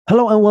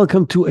Hello and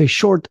welcome to a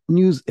short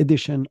news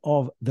edition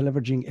of the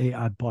Leveraging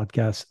AI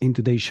podcast. In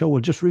today's show,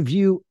 we'll just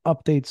review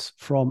updates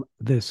from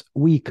this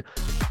week.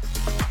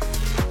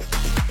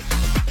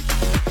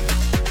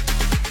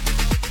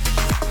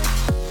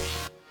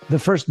 The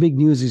first big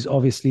news is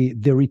obviously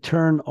the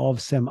return of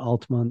Sam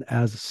Altman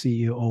as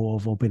CEO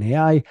of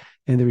OpenAI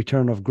and the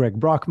return of Greg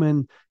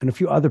Brockman and a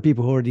few other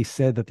people who already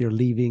said that they're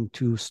leaving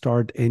to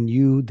start a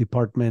new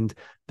department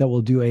that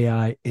will do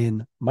AI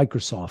in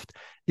Microsoft.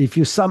 If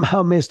you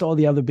somehow missed all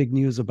the other big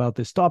news about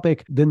this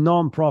topic, the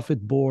nonprofit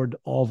board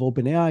of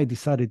OpenAI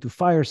decided to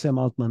fire Sam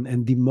Altman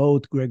and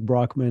demote Greg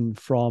Brockman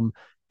from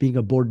being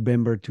a board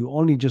member to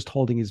only just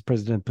holding his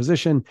president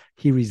position.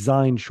 He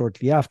resigned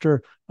shortly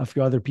after. A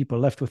few other people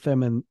left with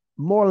him, and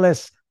more or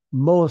less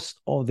most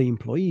of the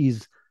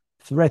employees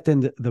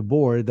threatened the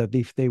board that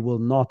if they will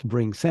not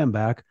bring Sam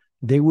back,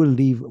 they will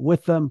leave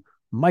with them.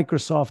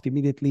 Microsoft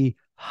immediately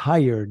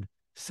hired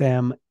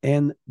Sam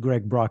and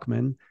Greg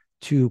Brockman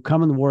to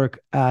come and work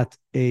at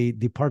a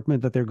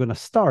department that they're going to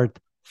start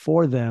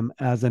for them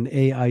as an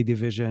AI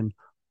division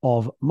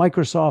of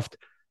Microsoft.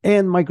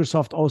 And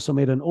Microsoft also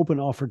made an open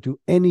offer to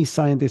any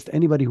scientist,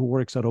 anybody who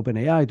works at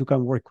OpenAI, to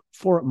come work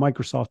for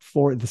Microsoft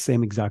for the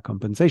same exact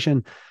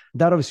compensation.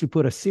 That obviously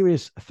put a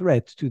serious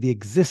threat to the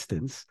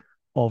existence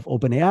of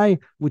OpenAI,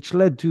 which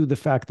led to the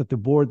fact that the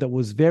board that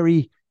was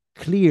very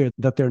clear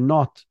that they're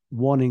not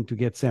wanting to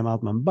get Sam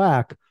Altman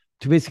back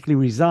to basically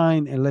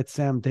resign and let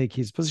Sam take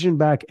his position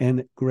back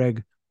and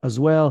Greg as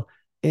well.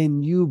 A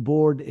new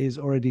board is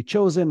already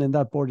chosen, and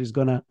that board is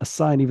going to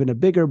assign even a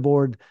bigger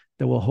board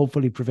that will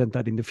hopefully prevent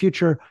that in the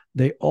future.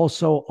 They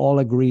also all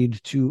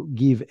agreed to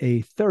give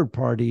a third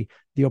party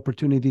the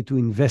opportunity to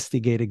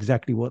investigate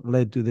exactly what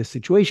led to this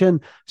situation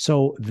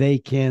so they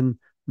can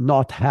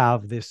not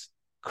have this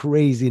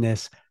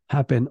craziness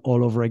happen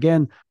all over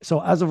again.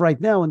 So as of right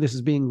now, and this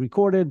is being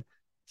recorded,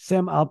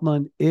 Sam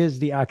Altman is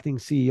the acting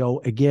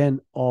CEO again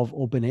of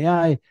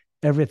OpenAI.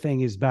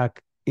 Everything is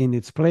back in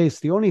its place.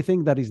 The only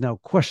thing that is now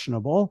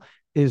questionable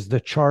is the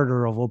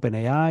charter of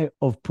OpenAI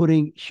of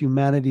putting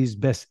humanity's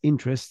best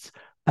interests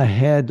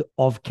ahead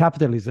of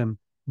capitalism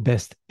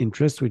best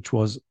interests, which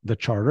was the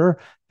charter.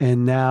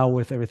 And now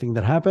with everything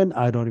that happened,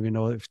 I don't even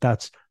know if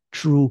that's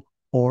true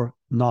or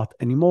not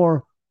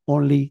anymore.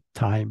 Only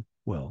time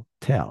will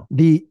tell.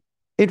 The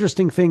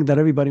interesting thing that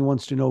everybody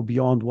wants to know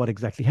beyond what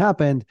exactly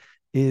happened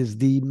is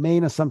the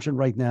main assumption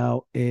right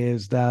now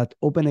is that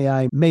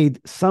OpenAI made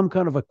some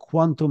kind of a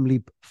quantum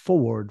leap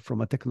forward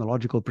from a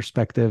technological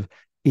perspective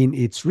in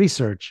its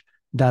research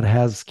that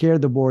has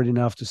scared the board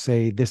enough to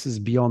say this is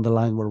beyond the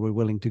line where we're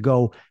willing to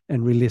go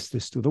and release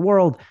this to the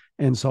world.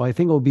 And so I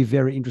think it will be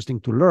very interesting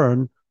to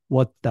learn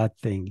what that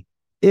thing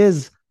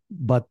is,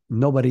 but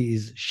nobody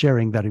is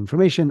sharing that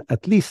information,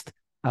 at least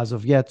as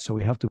of yet. So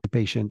we have to be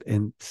patient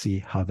and see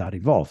how that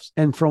evolves.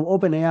 And from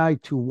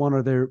OpenAI to one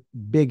of their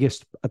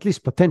biggest, at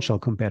least potential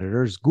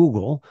competitors,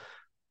 Google.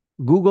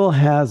 Google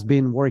has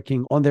been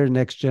working on their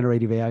next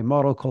generative AI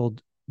model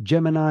called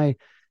Gemini.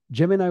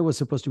 Gemini was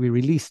supposed to be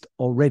released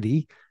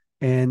already,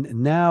 and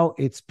now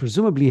it's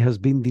presumably has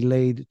been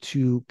delayed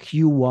to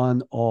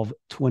Q1 of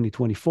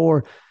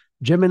 2024.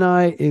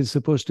 Gemini is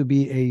supposed to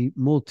be a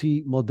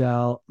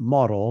multimodal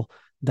model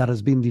that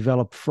has been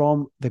developed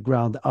from the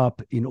ground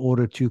up in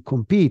order to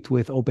compete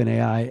with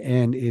OpenAI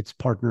and its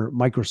partner,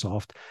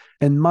 Microsoft.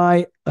 And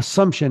my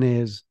assumption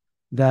is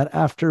that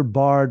after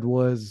Bard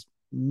was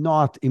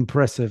not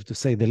impressive, to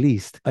say the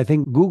least, I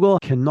think Google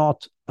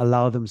cannot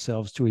allow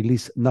themselves to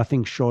release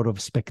nothing short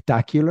of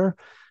spectacular.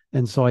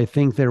 And so I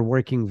think they're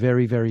working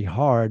very, very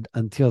hard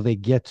until they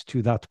get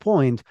to that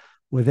point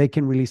where they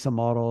can release a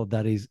model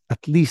that is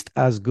at least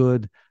as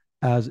good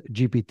as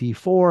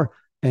GPT-4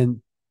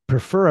 and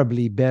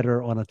preferably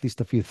better on at least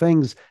a few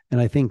things.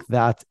 And I think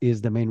that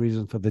is the main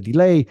reason for the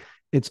delay.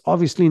 It's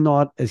obviously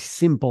not a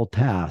simple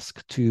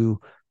task to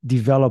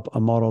develop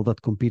a model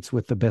that competes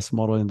with the best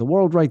model in the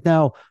world right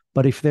now.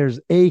 But if there's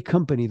a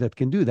company that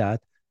can do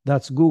that,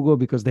 that's Google,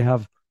 because they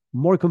have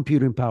more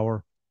computing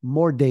power,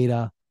 more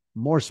data,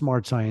 more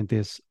smart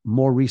scientists,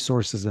 more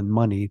resources and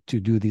money to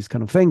do these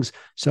kind of things.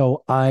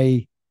 So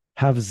I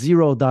have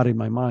zero doubt in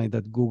my mind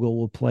that Google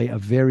will play a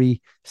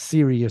very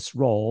serious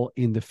role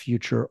in the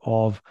future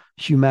of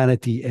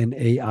humanity and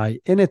AI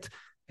in it.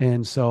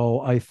 And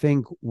so I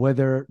think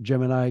whether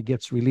Gemini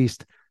gets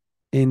released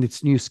in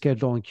its new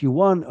schedule in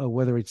Q1 or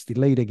whether it's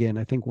delayed again,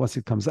 I think once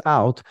it comes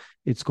out,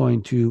 it's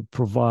going to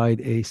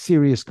provide a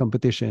serious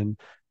competition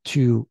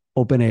to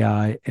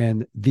OpenAI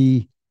and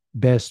the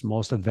best,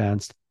 most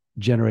advanced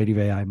generative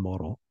AI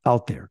model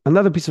out there.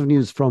 Another piece of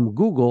news from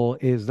Google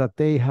is that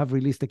they have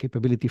released a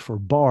capability for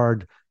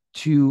Bard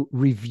to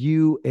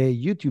review a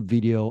YouTube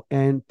video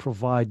and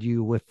provide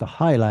you with the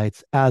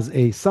highlights as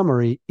a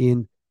summary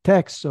in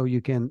text. So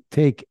you can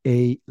take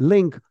a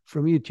link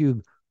from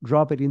YouTube,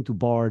 drop it into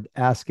Bard,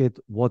 ask it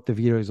what the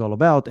video is all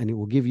about, and it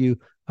will give you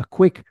a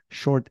quick,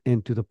 short,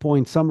 and to the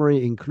point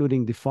summary,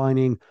 including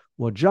defining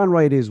what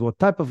genre it is, what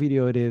type of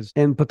video it is,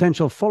 and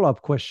potential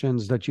follow-up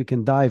questions that you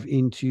can dive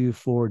into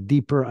for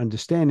deeper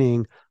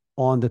understanding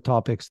on the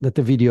topics that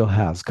the video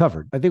has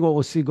covered. I think what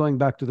we'll see going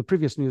back to the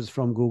previous news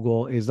from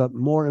Google is that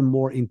more and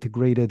more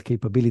integrated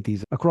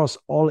capabilities across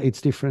all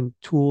its different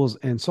tools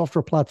and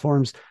software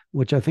platforms,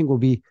 which I think will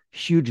be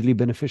hugely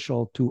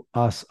beneficial to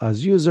us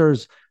as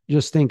users.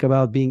 Just think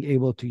about being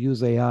able to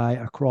use AI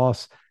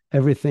across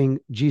everything,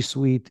 G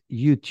Suite,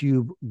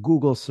 YouTube,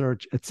 Google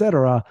search,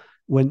 etc.,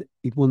 when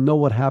it will know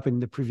what happened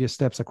in the previous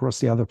steps across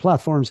the other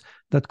platforms.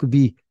 That could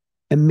be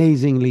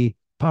amazingly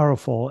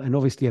powerful and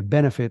obviously a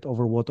benefit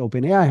over what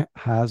OpenAI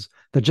has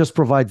that just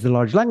provides the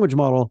large language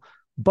model,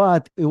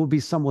 but it will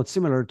be somewhat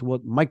similar to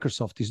what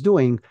Microsoft is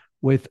doing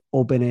with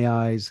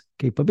OpenAI's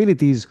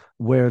capabilities,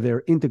 where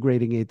they're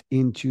integrating it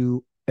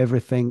into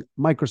everything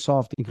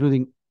Microsoft,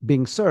 including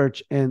Bing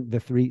Search and the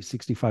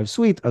 365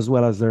 suite, as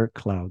well as their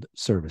cloud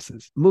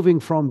services.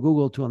 Moving from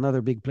Google to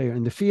another big player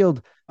in the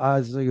field,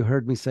 as you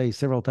heard me say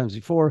several times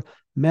before,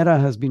 Meta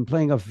has been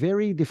playing a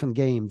very different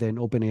game than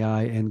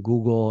OpenAI and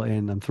Google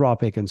and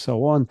Anthropic and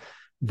so on.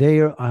 They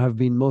have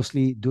been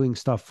mostly doing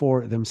stuff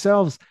for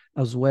themselves,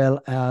 as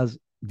well as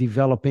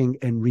developing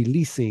and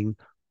releasing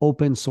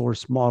open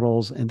source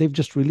models. And they've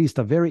just released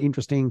a very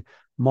interesting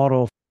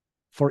model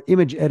for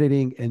image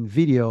editing and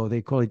video.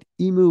 They call it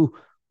Emu.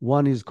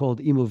 One is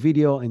called Emu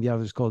Video and the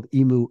other is called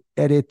Emu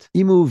Edit.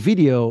 Emu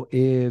Video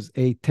is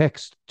a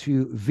text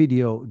to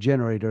video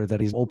generator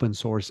that is open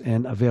source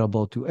and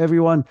available to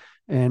everyone.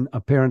 And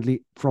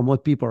apparently, from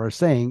what people are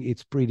saying,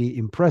 it's pretty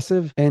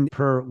impressive. And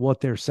per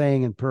what they're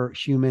saying and per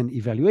human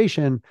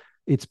evaluation,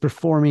 it's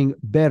performing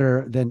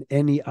better than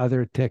any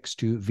other text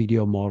to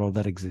video model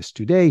that exists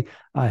today.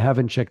 I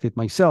haven't checked it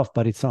myself,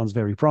 but it sounds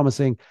very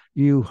promising.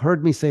 You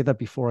heard me say that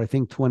before. I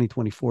think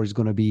 2024 is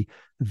going to be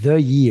the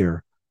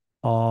year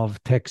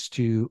of text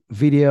to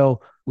video.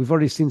 We've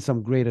already seen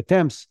some great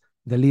attempts.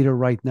 The leader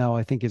right now,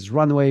 I think, is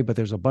Runway, but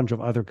there's a bunch of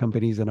other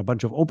companies and a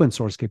bunch of open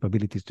source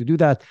capabilities to do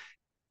that.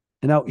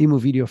 And now Emu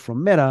Video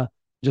from Meta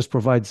just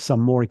provides some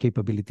more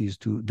capabilities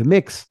to the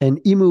mix. And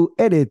Emu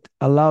Edit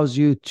allows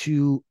you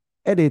to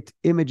edit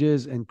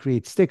images and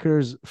create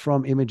stickers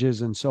from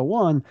images and so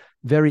on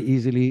very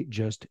easily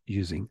just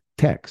using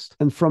text.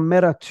 And from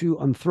Meta to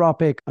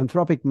Anthropic,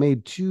 Anthropic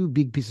made two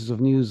big pieces of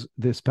news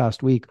this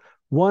past week.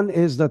 One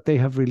is that they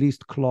have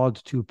released Claude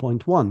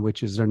 2.1,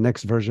 which is their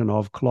next version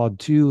of Claude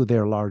 2,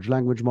 their large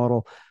language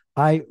model.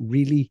 I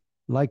really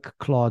like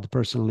Claude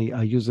personally.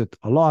 I use it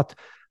a lot.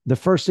 The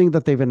first thing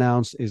that they've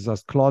announced is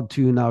that Claude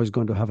 2 now is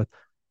going to have a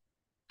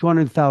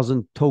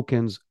 200,000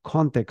 tokens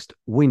context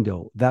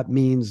window. That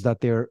means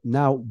that they're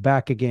now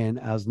back again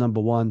as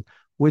number one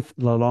with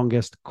the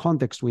longest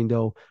context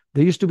window.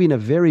 They used to be in a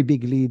very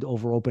big lead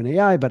over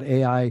OpenAI, but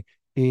AI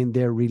in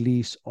their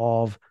release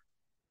of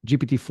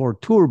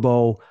GPT-4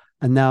 Turbo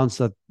announced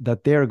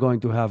that they're going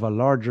to have a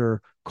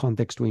larger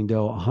context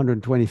window,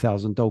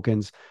 120,000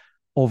 tokens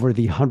over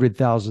the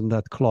 100,000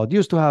 that Claude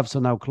used to have. So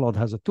now Claude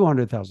has a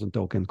 200,000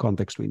 token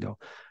context window.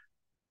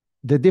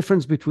 The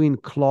difference between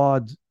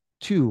Claude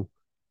 2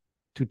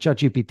 to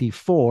ChatGPT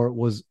 4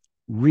 was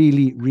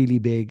really, really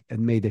big and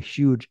made a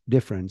huge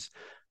difference.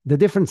 The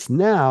difference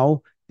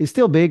now is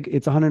still big.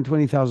 It's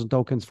 120,000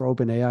 tokens for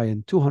OpenAI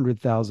and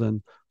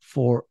 200,000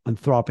 for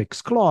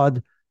Anthropic's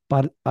Claude,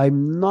 but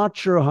I'm not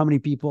sure how many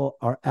people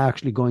are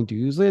actually going to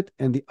use it.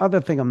 And the other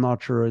thing I'm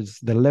not sure is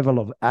the level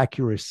of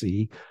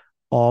accuracy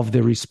of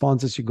the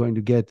responses you're going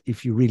to get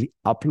if you really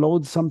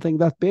upload something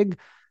that big.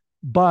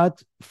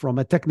 But from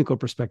a technical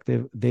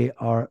perspective, they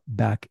are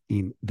back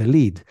in the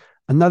lead.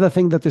 Another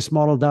thing that this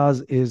model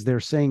does is they're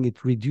saying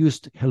it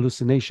reduced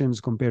hallucinations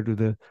compared to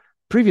the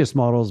previous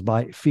models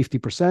by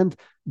 50%.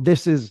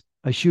 This is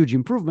a huge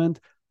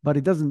improvement, but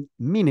it doesn't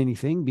mean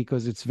anything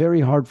because it's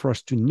very hard for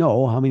us to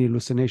know how many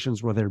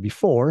hallucinations were there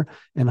before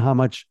and how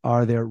much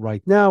are there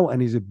right now,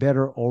 and is it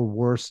better or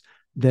worse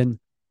than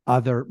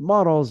other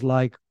models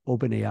like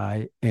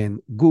OpenAI and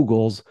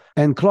Google's.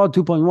 And Claude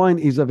 2.1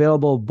 is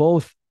available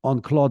both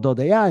on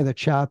Claude.ai, the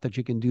chat that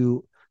you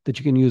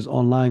can use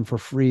online for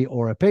free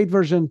or a paid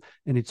version,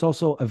 and it's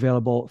also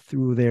available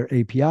through their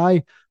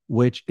API,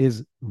 which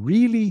is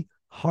really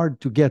hard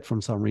to get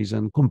from some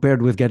reason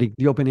compared with getting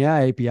the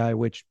OpenAI API,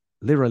 which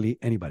literally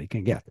anybody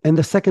can get. And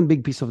the second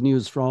big piece of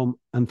news from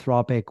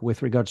Anthropic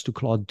with regards to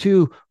Claude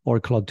 2, or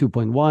Claude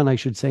 2.1, I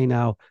should say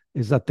now,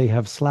 is that they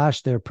have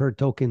slashed their per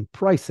token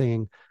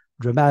pricing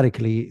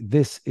dramatically.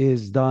 This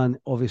is done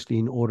obviously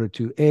in order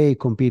to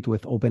compete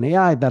with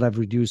OpenAI that have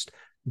reduced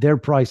their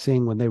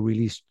pricing when they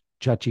released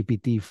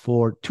ChatGPT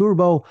 4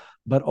 Turbo,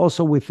 but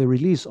also with the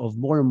release of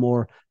more and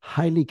more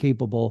highly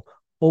capable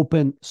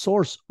open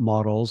source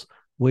models,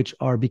 which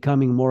are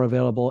becoming more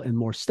available and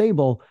more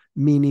stable,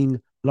 meaning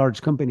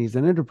large companies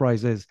and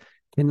enterprises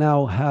can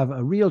now have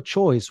a real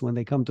choice when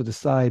they come to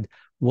decide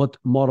what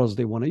models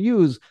they want to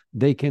use.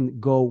 They can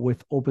go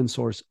with open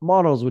source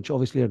models, which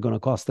obviously are going to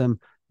cost them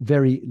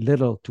very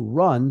little to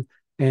run.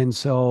 And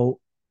so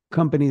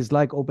companies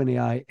like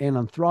OpenAI and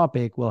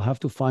Anthropic will have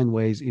to find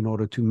ways in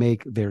order to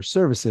make their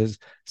services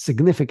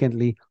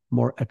significantly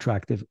more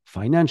attractive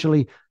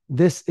financially.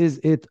 This is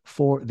it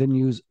for the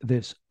news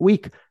this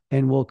week,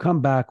 and we'll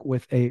come back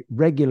with a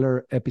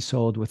regular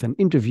episode with an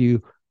interview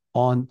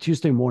on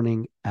Tuesday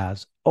morning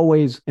as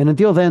always. And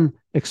until then,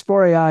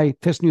 explore AI,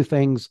 test new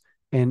things,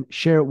 and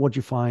share what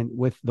you find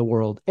with the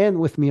world and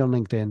with me on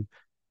LinkedIn.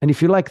 And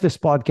if you like this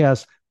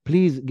podcast,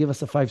 please give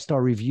us a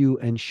 5-star review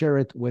and share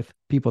it with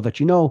people that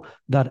you know.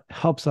 That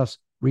helps us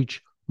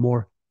reach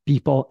more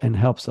people and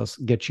helps us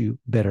get you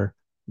better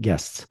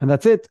guests. And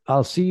that's it.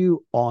 I'll see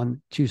you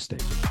on Tuesday.